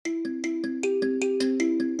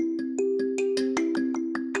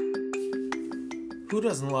Who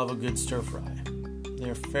doesn't love a good stir fry?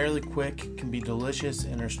 They're fairly quick, can be delicious,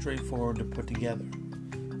 and are straightforward to put together.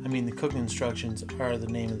 I mean, the cooking instructions are the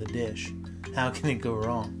name of the dish. How can it go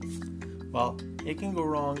wrong? Well, it can go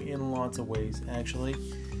wrong in lots of ways, actually.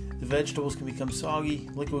 The vegetables can become soggy,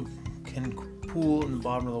 liquid can pool in the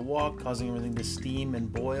bottom of the wok, causing everything to steam and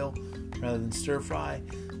boil rather than stir fry.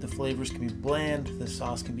 The flavors can be bland, the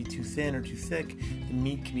sauce can be too thin or too thick, the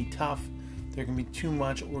meat can be tough, there can be too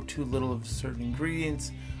much or too little of certain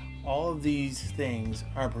ingredients. All of these things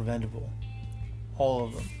are preventable. All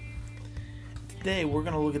of them. Today we're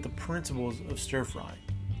going to look at the principles of stir frying.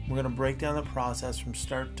 We're going to break down the process from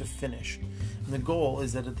start to finish. And the goal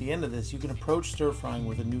is that at the end of this, you can approach stir frying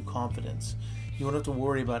with a new confidence. You won't have to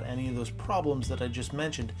worry about any of those problems that I just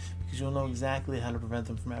mentioned because you'll know exactly how to prevent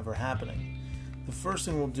them from ever happening. The first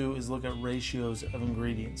thing we'll do is look at ratios of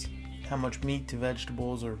ingredients. How much meat to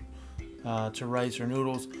vegetables or to rice or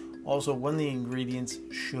noodles. Also, when the ingredients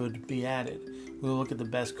should be added. We will look at the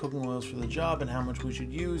best cooking oils for the job and how much we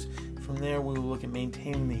should use. From there, we will look at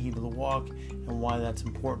maintaining the heat of the wok and why that's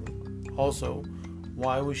important. Also,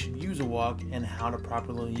 why we should use a wok and how to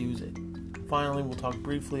properly use it. Finally, we'll talk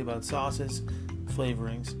briefly about sauces,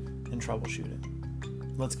 flavorings, and troubleshooting.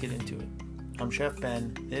 Let's get into it. I'm Chef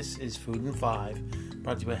Ben. This is Food in 5,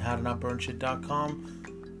 brought to you by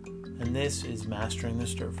HowToNotBurnShit.com, and this is Mastering the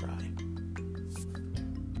Stir Fry.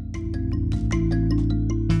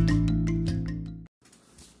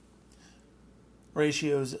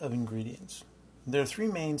 Ratios of ingredients. There are three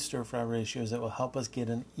main stir-fry ratios that will help us get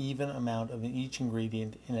an even amount of each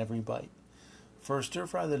ingredient in every bite. For a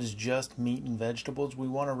stir-fry that is just meat and vegetables, we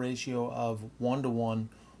want a ratio of 1-to-1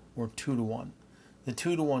 or 2-to-1. The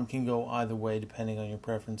 2-to-1 can go either way depending on your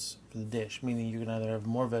preference for the dish, meaning you can either have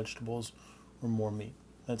more vegetables or more meat.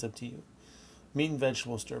 That's up to you. Meat and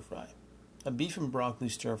vegetable stir-fry. A beef and broccoli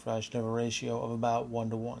stir-fry should have a ratio of about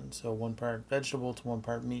 1-to-1, so 1 part vegetable to 1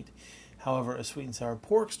 part meat. However, a sweet and sour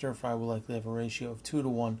pork stir-fry will likely have a ratio of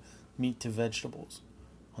 2-to-1 meat to vegetables.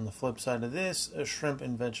 On the flip side of this, a shrimp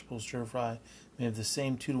and vegetable stir-fry may have the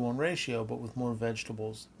same 2-to-1 ratio, but with more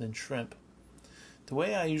vegetables than shrimp. The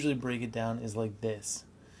way I usually break it down is like this.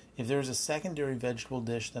 If there is a secondary vegetable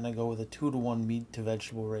dish, then I go with a 2-to-1 meat to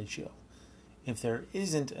vegetable ratio. If there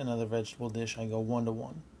isn't another vegetable dish, I go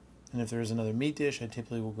 1-to-1. And if there is another meat dish, I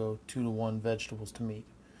typically will go 2-to-1 vegetables to meat.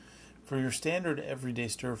 For your standard everyday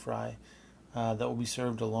stir-fry that will be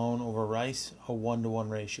served alone over rice, a 1-to-1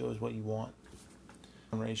 ratio is what you want.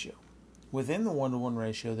 Within the 1-to-1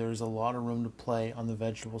 ratio, there is a lot of room to play on the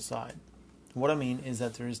vegetable side. What I mean is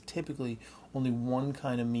that there is typically only one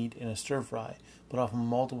kind of meat in a stir-fry, but often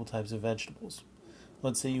multiple types of vegetables.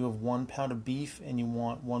 Let's say you have 1 pound of beef and you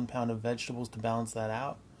want 1 pound of vegetables to balance that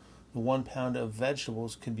out. The 1 pound of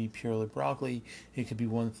vegetables could be purely broccoli, it could be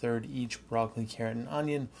 1/3 each broccoli, carrot, and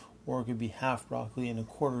onion, or it could be half broccoli and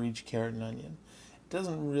 1/4 each carrot and onion. It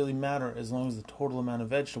doesn't really matter as long as the total amount of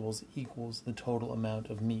vegetables equals the total amount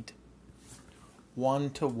of meat.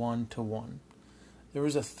 1-to-1-to-1. There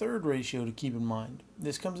is a third ratio to keep in mind.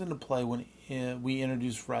 This comes into play when we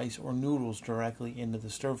introduce rice or noodles directly into the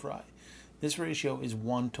stir-fry. This ratio is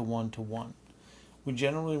 1-to-1-to-1. We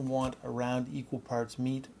generally want around equal parts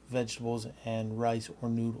meat, vegetables, and rice or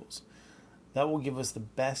noodles. That will give us the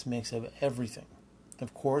best mix of everything.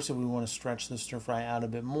 Of course, if we want to stretch the stir-fry out a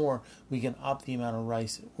bit more, we can up the amount of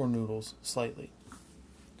rice or noodles slightly.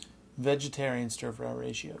 Vegetarian stir-fry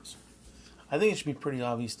ratios. I think it should be pretty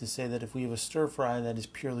obvious to say that if we have a stir-fry that is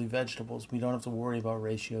purely vegetables, we don't have to worry about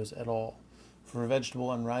ratios at all. For a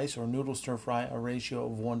vegetable and rice or noodle stir-fry, a ratio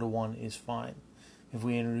of 1-to-1 is fine. If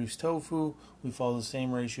we introduce tofu, we follow the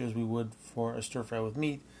same ratio as we would for a stir-fry with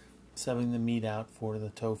meat, subbing the meat out for the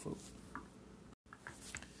tofu.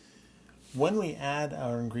 When we add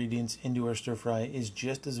our ingredients into our stir-fry is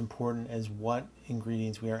just as important as what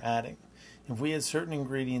ingredients we are adding. If we add certain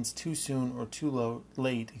ingredients too soon or too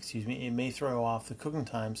late, it may throw off the cooking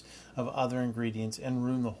times of other ingredients and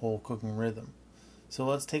ruin the whole cooking rhythm. So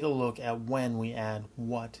let's take a look at when we add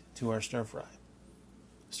what to our stir-fry.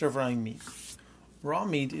 Stir-frying meat. Raw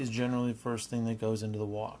meat is generally the first thing that goes into the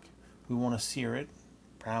wok. We want to sear it,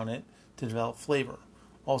 brown it, to develop flavor.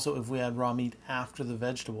 Also, if we add raw meat after the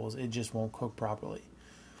vegetables, it just won't cook properly.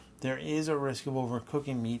 There is a risk of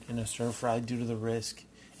overcooking meat in a stir-fry due to the risk,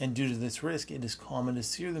 and due to this risk, it is common to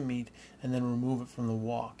sear the meat and then remove it from the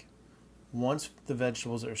wok. Once the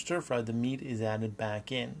vegetables are stir-fried, the meat is added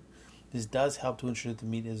back in. This does help to ensure that the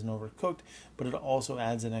meat isn't overcooked, but it also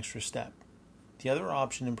adds an extra step. The other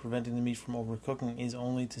option in preventing the meat from overcooking is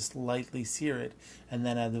only to slightly sear it and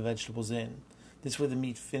then add the vegetables in. This way the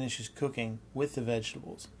meat finishes cooking with the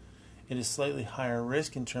vegetables. It is slightly higher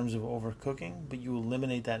risk in terms of overcooking, but you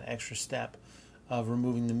eliminate that extra step of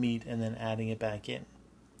removing the meat and then adding it back in.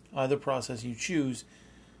 Either process you choose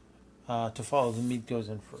to follow, the meat goes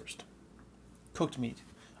in first. Cooked meat.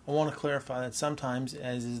 I want to clarify that sometimes,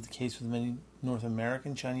 as is the case with many North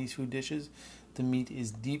American Chinese food dishes, the meat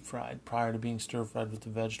is deep fried prior to being stir fried with the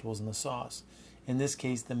vegetables and the sauce. In this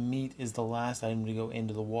case, the meat is the last item to go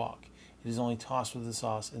into the wok. It is only tossed with the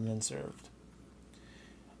sauce and then served.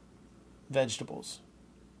 Vegetables.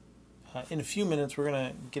 In a few minutes, we're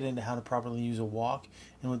going to get into how to properly use a wok.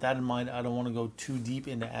 And with that in mind, I don't want to go too deep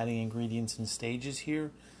into adding ingredients and stages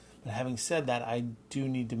here. But having said that, I do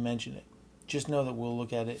need to mention it. Just know that we'll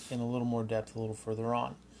look at it in a little more depth a little further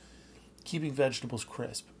on. Keeping vegetables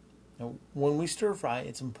crisp. Now, when we stir fry,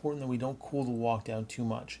 it's important that we don't cool the wok down too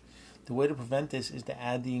much. The way to prevent this is to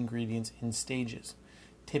add the ingredients in stages.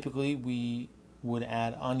 Typically, we would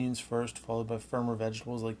add onions first, followed by firmer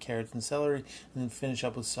vegetables like carrots and celery, and then finish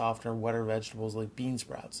up with softer, wetter vegetables like bean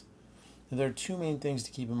sprouts. Now, there are two main things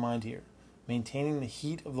to keep in mind here: maintaining the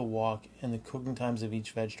heat of the wok and the cooking times of each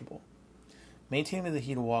vegetable. Maintaining the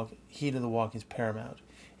heat of the wok is paramount.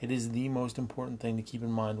 It is the most important thing to keep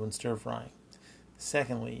in mind when stir frying.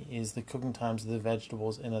 Secondly is the cooking times of the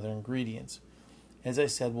vegetables and other ingredients. As I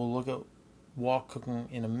said, we'll look at wok cooking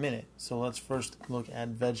in a minute, so let's first look at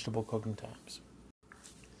vegetable cooking times.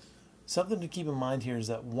 Something to keep in mind here is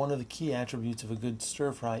that one of the key attributes of a good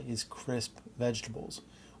stir fry is crisp vegetables.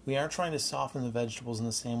 We aren't trying to soften the vegetables in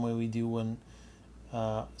the same way we do when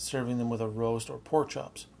serving them with a roast or pork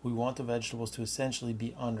chops. We want the vegetables to essentially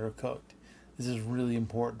be undercooked. This is really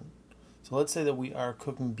important. So let's say that we are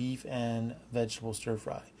cooking beef and vegetable stir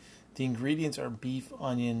fry. The ingredients are beef,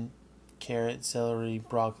 onion, carrot, celery,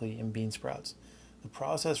 broccoli, and bean sprouts. The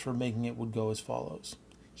process for making it would go as follows.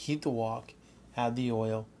 Heat the wok, add the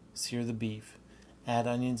oil, sear the beef, add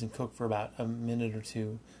onions and cook for about a minute or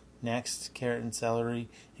two. Next, carrot and celery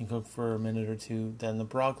and cook for a minute or two. Then the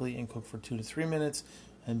broccoli and cook for 2 to 3 minutes.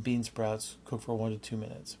 And bean sprouts, cook for 1 to 2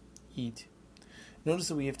 minutes. Eat. Notice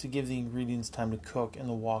that we have to give the ingredients time to cook and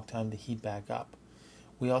the wok time to heat back up.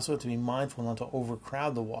 We also have to be mindful not to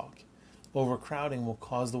overcrowd the wok. Overcrowding will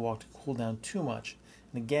cause the wok to cool down too much.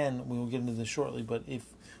 And again, we will get into this shortly, but if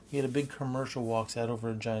we had a big commercial wok set over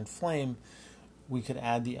a giant flame, we could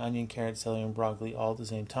add the onion, carrot, celery, and broccoli all at the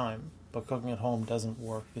same time. But cooking at home doesn't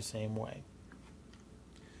work the same way.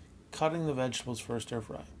 Cutting the vegetables for a stir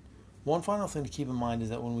fry. One final thing to keep in mind is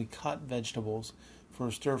that when we cut vegetables for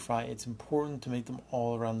a stir fry, it's important to make them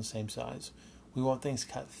all around the same size. We want things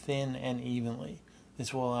cut thin and evenly.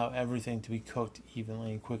 This will allow everything to be cooked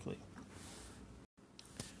evenly and quickly.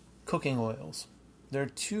 Cooking oils. There are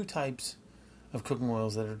two types of cooking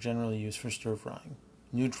oils that are generally used for stir frying.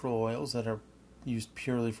 Neutral oils that are used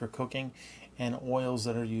purely for cooking, and oils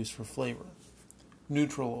that are used for flavor.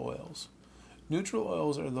 Neutral oils. Neutral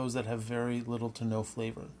oils are those that have very little to no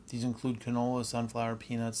flavor. These include canola, sunflower,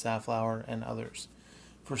 peanuts, safflower, and others.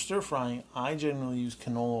 For stir frying, I generally use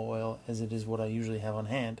canola oil as it is what I usually have on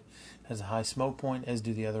hand. It has a high smoke point, as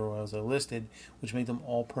do the other oils I listed, which make them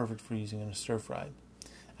all perfect for using in a stir fry.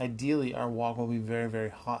 Ideally, our wok will be very, very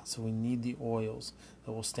hot, so we need the oils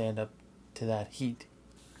that will stand up to that heat.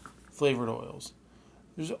 Flavored oils.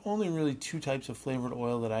 There's only really two types of flavored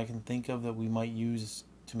oil that I can think of that we might use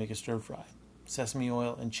to make a stir fry: sesame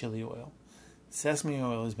oil and chili oil. Sesame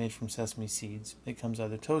oil is made from sesame seeds. It comes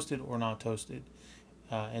either toasted or not toasted,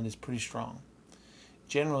 and is pretty strong.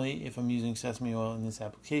 Generally, if I'm using sesame oil in this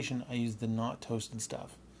application, I use the not toasted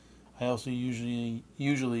stuff. I also usually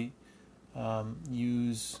use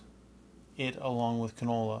it along with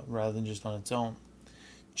canola rather than just on its own.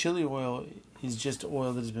 Chili oil is just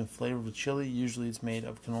oil that has been flavored with chili. Usually it's made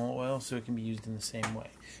of canola oil, so it can be used in the same way.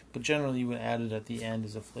 But generally you would add it at the end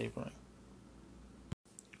as a flavoring.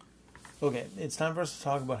 Okay, it's time for us to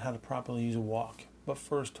talk about how to properly use a wok. But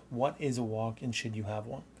first, what is a wok and should you have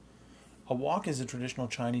one? A wok is a traditional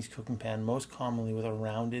Chinese cooking pan, most commonly with a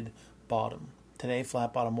rounded bottom. Today,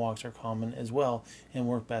 flat bottom woks are common as well and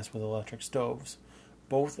work best with electric stoves.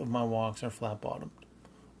 Both of my woks are flat bottomed.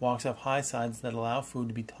 Woks have high sides that allow food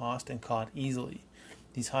to be tossed and caught easily.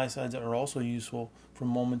 These high sides are also useful for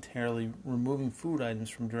momentarily removing food items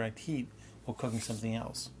from direct heat while cooking something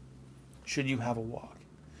else. Should you have a wok?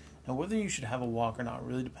 Now, whether you should have a wok or not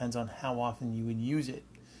really depends on how often you would use it.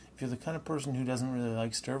 If you're the kind of person who doesn't really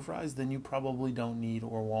like stir fries, then you probably don't need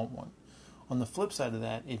or want one. On the flip side of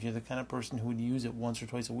that, if you're the kind of person who would use it once or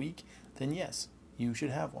twice a week, then yes, you should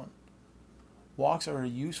have one. Woks are a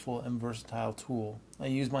useful and versatile tool. I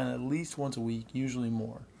use mine at least once a week, usually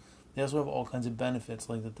more. They also have all kinds of benefits,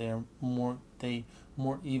 like that they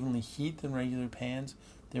more evenly heat than regular pans,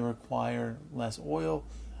 They require less oil,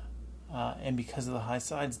 and because of the high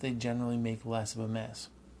sides, they generally make less of a mess.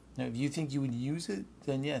 Now, if you think you would use it,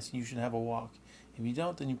 then yes, you should have a wok. If you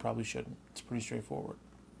don't, then you probably shouldn't. It's pretty straightforward.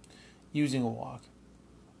 Using a wok.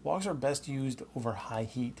 Woks are best used over high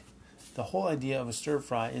heat. The whole idea of a stir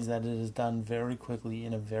fry is that it is done very quickly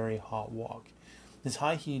in a very hot wok. This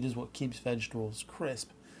high heat is what keeps vegetables crisp.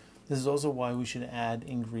 This is also why we should add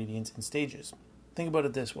ingredients in stages. Think about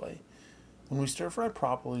it this way. When we stir fry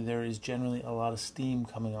properly, there is generally a lot of steam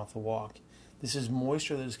coming off the wok. This is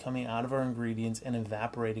moisture that is coming out of our ingredients and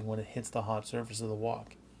evaporating when it hits the hot surface of the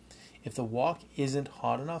wok. If the wok isn't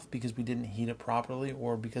hot enough because we didn't heat it properly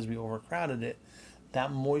or because we overcrowded it,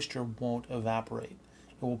 that moisture won't evaporate.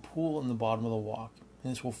 It will pool in the bottom of the wok,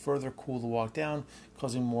 and this will further cool the wok down,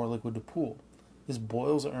 causing more liquid to pool. This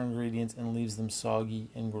boils our ingredients and leaves them soggy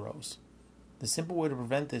and gross. The simple way to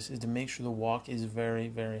prevent this is to make sure the wok is very,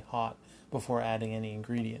 very hot before adding any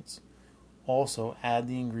ingredients. Also, add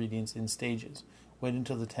the ingredients in stages. Wait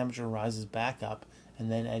until the temperature rises back up,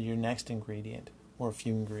 and then add your next ingredient, or a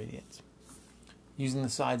few ingredients. Using the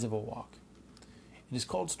sides of a wok. It is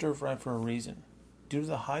called stir fry for a reason. Due to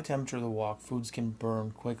the high temperature of the wok, foods can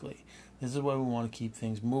burn quickly. This is why we want to keep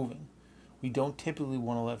things moving. We don't typically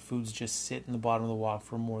want to let foods just sit in the bottom of the wok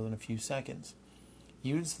for more than a few seconds.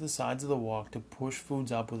 Use the sides of the wok to push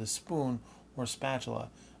foods up with a spoon or spatula,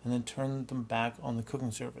 and then turn them back on the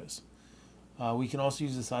cooking surface. We can also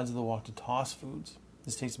use the sides of the wok to toss foods.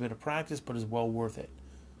 This takes a bit of practice, but is well worth it.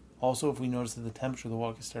 Also, if we notice that the temperature of the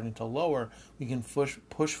wok is starting to lower, we can push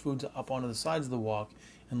foods up onto the sides of the wok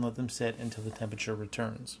and let them sit until the temperature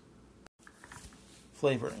returns.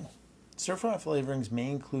 Flavoring. Stir-fry flavorings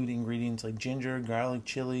may include ingredients like ginger, garlic,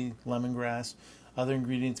 chili, lemongrass. Other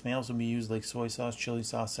ingredients may also be used like soy sauce, chili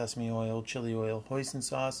sauce, sesame oil, chili oil, hoisin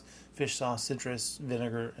sauce, fish sauce, citrus,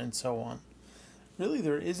 vinegar, and so on. Really,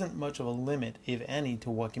 there isn't much of a limit, if any,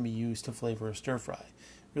 to what can be used to flavor a stir-fry.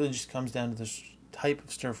 It really just comes down to the type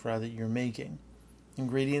of stir-fry that you're making.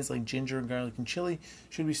 Ingredients like ginger, garlic, and chili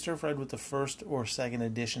should be stir-fried with the first or second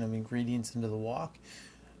addition of ingredients into the wok.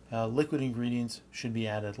 Liquid ingredients should be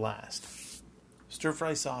added last.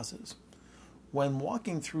 Stir-fry sauces. When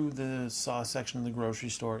walking through the sauce section of the grocery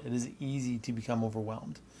store, it is easy to become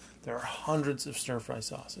overwhelmed. There are hundreds of stir-fry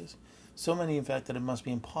sauces. So many, in fact, that it must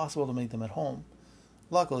be impossible to make them at home.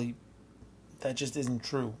 Luckily, that just isn't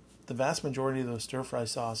true. The vast majority of those stir-fry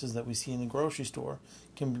sauces that we see in the grocery store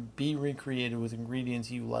can be recreated with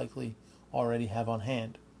ingredients you likely already have on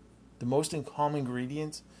hand. The most common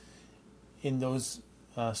ingredients in those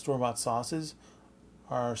store-bought sauces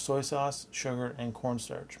are soy sauce, sugar, and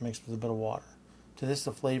cornstarch mixed with a bit of water. To this,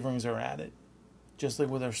 the flavorings are added. Just like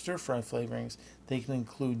with our stir-fry flavorings, they can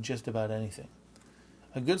include just about anything.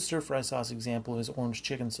 A good stir-fry sauce example is orange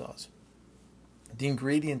chicken sauce. The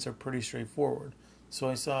ingredients are pretty straightforward.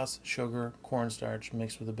 Soy sauce, sugar, cornstarch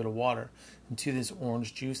mixed with a bit of water. And to this,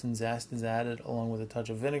 orange juice and zest is added along with a touch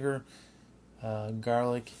of vinegar,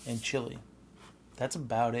 garlic, and chili. That's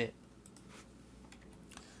about it.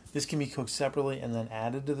 This can be cooked separately and then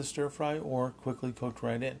added to the stir-fry or quickly cooked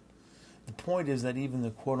right in. The point is that even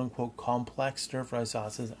the quote-unquote complex stir-fry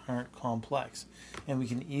sauces aren't complex, and we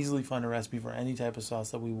can easily find a recipe for any type of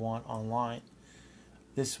sauce that we want online.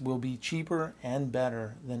 This will be cheaper and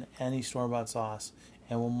better than any store-bought sauce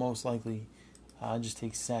and will most likely just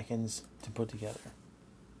take seconds to put together.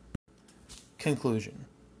 Conclusion.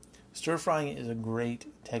 Stir-frying is a great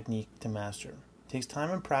technique to master. It takes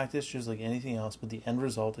time and practice just like anything else, but the end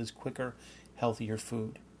result is quicker, healthier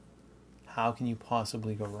food. How can you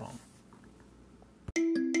possibly go wrong?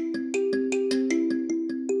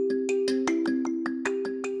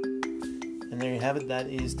 There you have it. That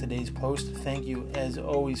is today's post. Thank you, as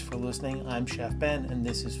always, for listening. I'm Chef Ben, and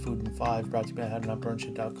this is Food in 5, brought to you by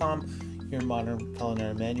HowToNotBurnShit.com, your modern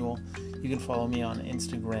culinary manual. You can follow me on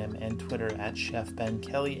Instagram and Twitter at Chef Ben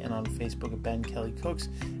Kelly, and on Facebook at Ben Kelly Cooks.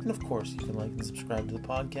 And of course, you can like and subscribe to the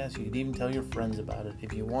podcast. You could even tell your friends about it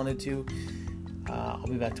if you wanted to. I'll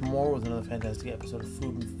be back tomorrow with another fantastic episode of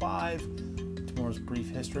Food in 5. Tomorrow's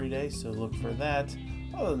Brief History Day, so look for that.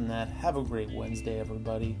 Other than that, have a great Wednesday,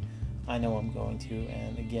 everybody. I know I'm going to,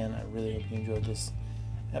 and again, I really hope you enjoyed this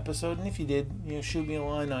episode, and if you did, shoot me a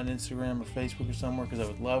line on Instagram or Facebook or somewhere, because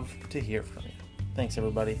I would love to hear from you. Thanks,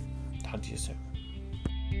 everybody. Talk to you soon.